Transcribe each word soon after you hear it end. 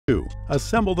2.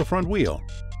 Assemble the front wheel.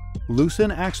 Loosen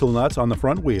axle nuts on the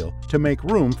front wheel to make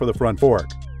room for the front fork.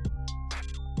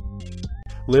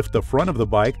 Lift the front of the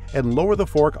bike and lower the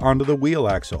fork onto the wheel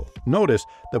axle. Notice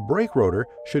the brake rotor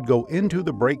should go into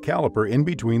the brake caliper in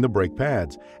between the brake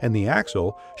pads, and the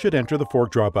axle should enter the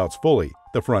fork dropouts fully.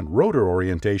 The front rotor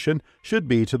orientation should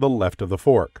be to the left of the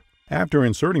fork. After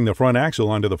inserting the front axle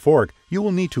onto the fork, you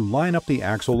will need to line up the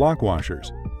axle lock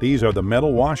washers. These are the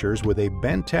metal washers with a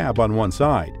bent tab on one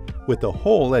side, with the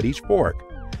hole at each fork.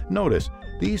 Notice,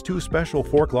 these two special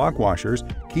fork lock washers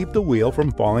keep the wheel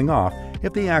from falling off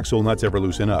if the axle nuts ever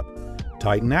loosen up.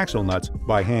 Tighten axle nuts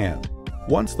by hand.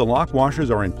 Once the lock washers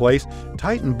are in place,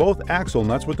 tighten both axle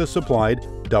nuts with the supplied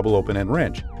double open-end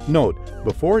wrench. Note,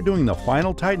 before doing the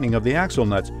final tightening of the axle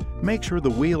nuts, make sure the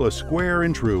wheel is square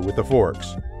and true with the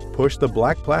forks. Push the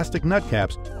black plastic nut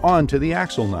caps onto the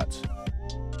axle nuts.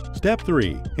 Step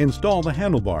 3. Install the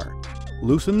handlebar.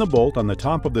 Loosen the bolt on the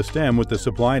top of the stem with the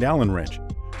supplied Allen wrench.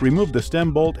 Remove the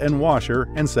stem bolt and washer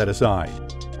and set aside.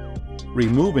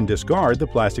 Remove and discard the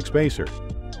plastic spacer.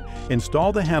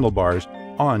 Install the handlebars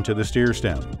onto the steer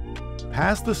stem.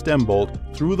 Pass the stem bolt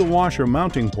through the washer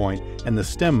mounting point and the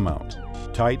stem mount.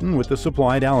 Tighten with the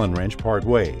supplied Allen wrench part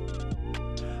way.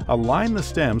 Align the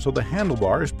stem so the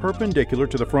handlebar is perpendicular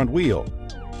to the front wheel.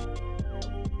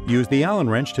 Use the Allen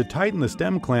wrench to tighten the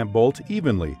stem clamp bolts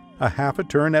evenly, a half a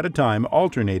turn at a time,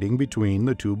 alternating between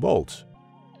the two bolts.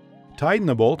 Tighten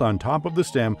the bolt on top of the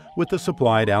stem with the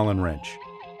supplied Allen wrench.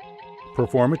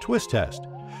 Perform a twist test.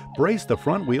 Brace the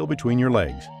front wheel between your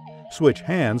legs. Switch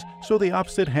hands so the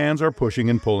opposite hands are pushing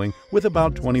and pulling with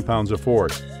about 20 pounds of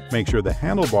force. Make sure the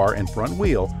handlebar and front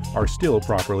wheel are still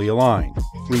properly aligned.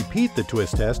 Repeat the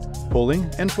twist test, pulling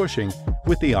and pushing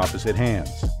with the opposite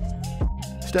hands.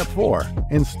 Step 4.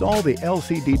 Install the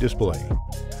LCD display.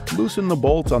 Loosen the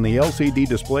bolts on the LCD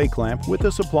display clamp with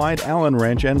the supplied Allen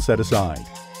wrench and set aside.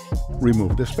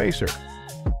 Remove the spacer.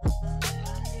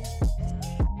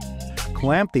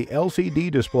 Clamp the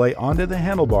LCD display onto the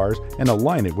handlebars and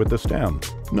align it with the stem.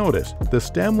 Notice, the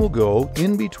stem will go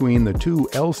in between the two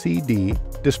LCD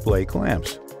display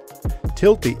clamps.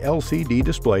 Tilt the LCD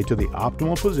display to the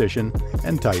optimal position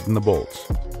and tighten the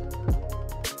bolts.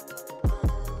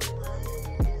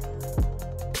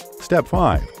 Step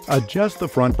 5. Adjust the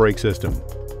front brake system.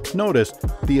 Notice,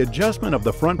 the adjustment of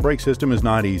the front brake system is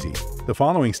not easy. The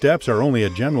following steps are only a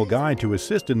general guide to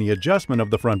assist in the adjustment of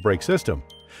the front brake system.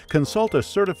 Consult a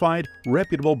certified,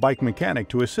 reputable bike mechanic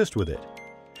to assist with it.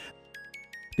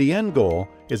 The end goal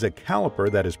is a caliper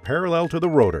that is parallel to the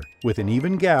rotor, with an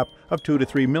even gap of 2 to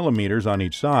 3 millimeters on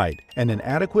each side, and an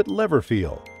adequate lever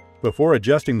feel. Before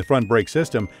adjusting the front brake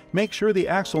system, make sure the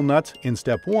axle nuts in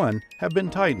Step 1 have been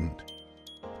tightened.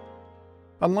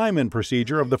 Alignment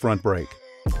procedure of the front brake.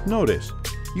 Notice,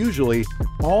 usually,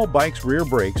 all bikes' rear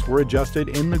brakes were adjusted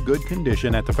in the good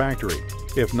condition at the factory.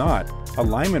 If not,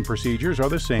 alignment procedures are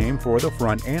the same for the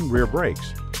front and rear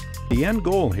brakes. The end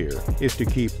goal here is to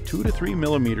keep 2 to 3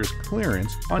 millimeters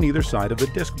clearance on either side of the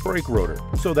disc brake rotor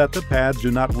so that the pads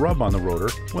do not rub on the rotor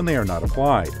when they are not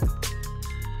applied.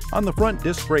 On the front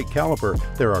disc brake caliper,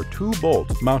 there are 2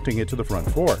 bolts mounting it to the front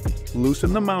fork.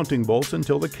 Loosen the mounting bolts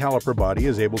until the caliper body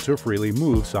is able to freely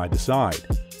move side to side.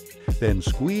 Then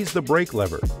squeeze the brake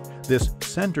lever. This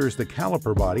centers the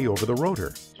caliper body over the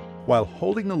rotor. While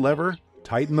holding the lever,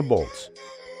 tighten the bolts.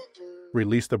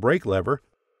 Release the brake lever,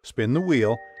 spin the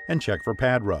wheel, and check for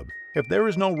pad rub. If there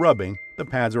is no rubbing, the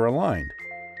pads are aligned.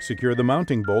 Secure the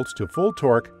mounting bolts to full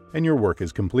torque and your work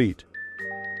is complete.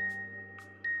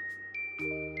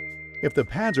 If the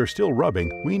pads are still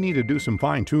rubbing, we need to do some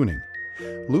fine-tuning.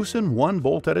 Loosen one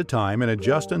bolt at a time and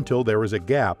adjust until there is a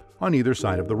gap on either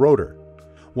side of the rotor.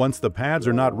 Once the pads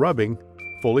are not rubbing,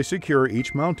 fully secure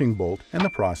each mounting bolt and the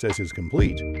process is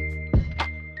complete.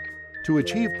 To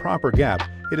achieve proper gap,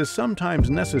 it is sometimes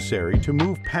necessary to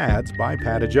move pads by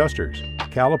pad adjusters.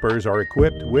 Calipers are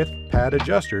equipped with pad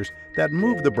adjusters that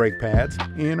move the brake pads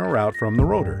in or out from the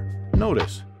rotor.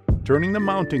 Notice, turning the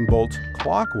mounting bolts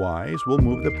clockwise will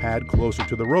move the pad closer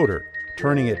to the rotor.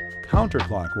 Turning it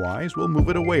counterclockwise will move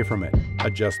it away from it.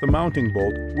 Adjust the mounting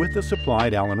bolt with the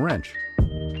supplied Allen wrench.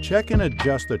 Check and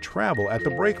adjust the travel at the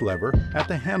brake lever at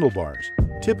the handlebars.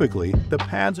 Typically, the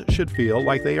pads should feel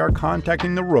like they are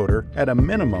contacting the rotor at a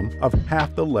minimum of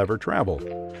half the lever travel.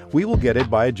 We will get it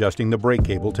by adjusting the brake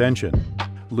cable tension.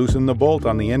 Loosen the bolt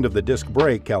on the end of the disc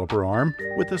brake caliper arm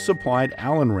with the supplied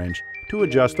Allen wrench to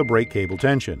adjust the brake cable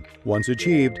tension. Once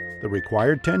achieved, the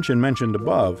required tension mentioned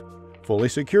above, fully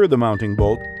secure the mounting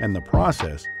bolt and the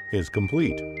process is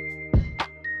complete.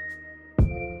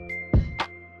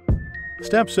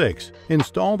 Step 6.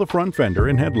 Install the front fender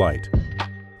and headlight.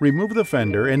 Remove the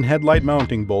fender and headlight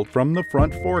mounting bolt from the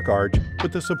front fork arch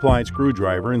with the supplied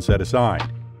screwdriver and set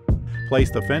aside.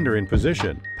 Place the fender in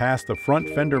position, pass the front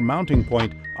fender mounting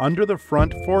point under the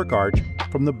front fork arch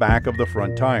from the back of the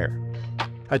front tire.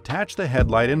 Attach the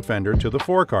headlight and fender to the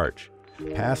fork arch.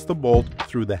 Pass the bolt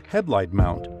through the headlight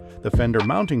mount, the fender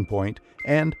mounting point,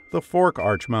 and the fork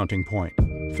arch mounting point.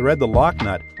 Thread the lock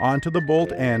nut onto the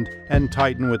bolt end and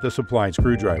tighten with the supplied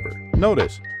screwdriver.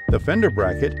 Notice, the fender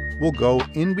bracket will go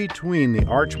in between the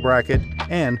arch bracket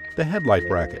and the headlight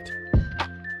bracket.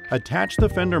 Attach the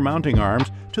fender mounting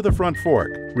arms to the front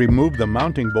fork. Remove the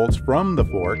mounting bolts from the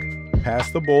fork.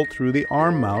 Pass the bolt through the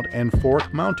arm mount and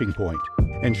fork mounting point.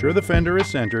 Ensure the fender is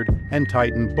centered and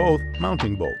tighten both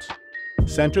mounting bolts.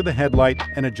 Center the headlight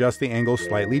and adjust the angle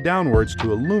slightly downwards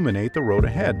to illuminate the road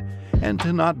ahead and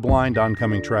to not blind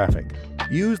oncoming traffic.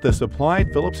 Use the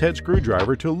supplied Phillips head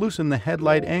screwdriver to loosen the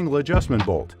headlight angle adjustment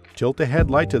bolt. Tilt the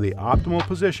headlight to the optimal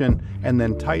position and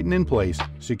then tighten in place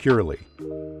securely.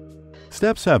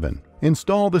 Step 7.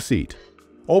 Install the seat.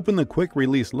 Open the quick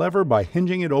release lever by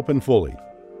hinging it open fully.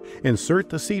 Insert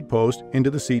the seat post into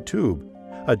the seat tube.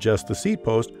 Adjust the seat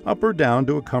post up or down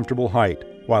to a comfortable height,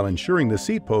 while ensuring the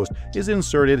seat post is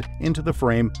inserted into the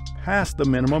frame past the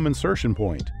minimum insertion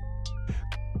point.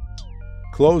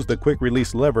 Close the quick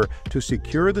release lever to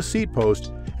secure the seat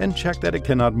post and check that it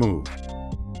cannot move.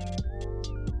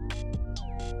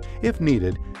 If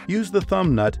needed, use the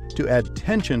thumb nut to add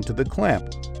tension to the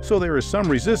clamp so there is some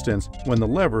resistance when the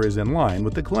lever is in line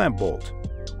with the clamp bolt.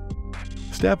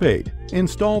 Step 8.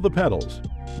 Install the pedals.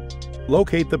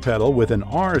 Locate the pedal with an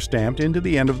R stamped into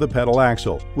the end of the pedal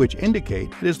axle, which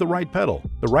indicate it is the right pedal.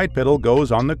 The right pedal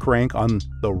goes on the crank on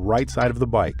the right side of the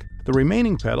bike. The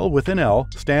remaining pedal with an L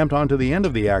stamped onto the end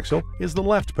of the axle is the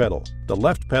left pedal. The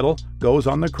left pedal goes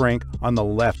on the crank on the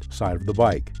left side of the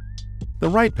bike. The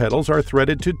right pedals are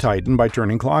threaded to tighten by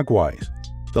turning clockwise.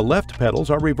 The left pedals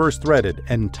are reverse threaded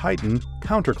and tighten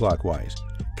counterclockwise.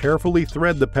 Carefully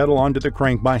thread the pedal onto the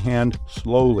crank by hand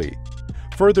slowly.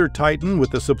 Further tighten with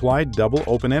the supplied double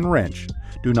open-end wrench.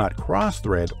 Do not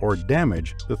cross-thread or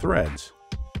damage the threads.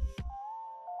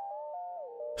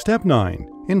 Step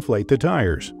 9. Inflate the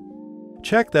tires.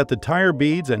 Check that the tire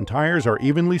beads and tires are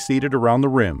evenly seated around the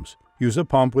rims. Use a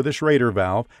pump with a Schrader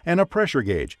valve and a pressure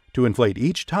gauge to inflate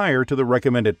each tire to the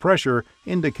recommended pressure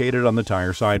indicated on the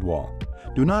tire sidewall.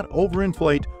 Do not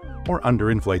overinflate or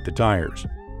underinflate the tires.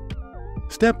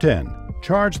 Step 10.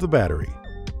 Charge the battery.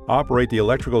 Operate the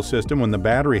electrical system when the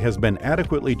battery has been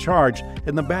adequately charged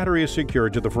and the battery is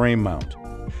secured to the frame mount.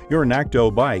 Your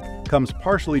NACDO bike comes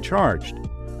partially charged.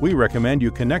 We recommend you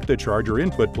connect the charger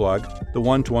input plug, the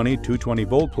 120/220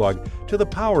 volt plug, to the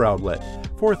power outlet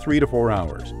for 3 to 4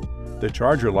 hours. The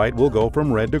charger light will go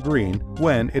from red to green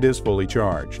when it is fully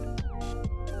charged.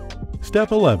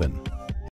 Step 11.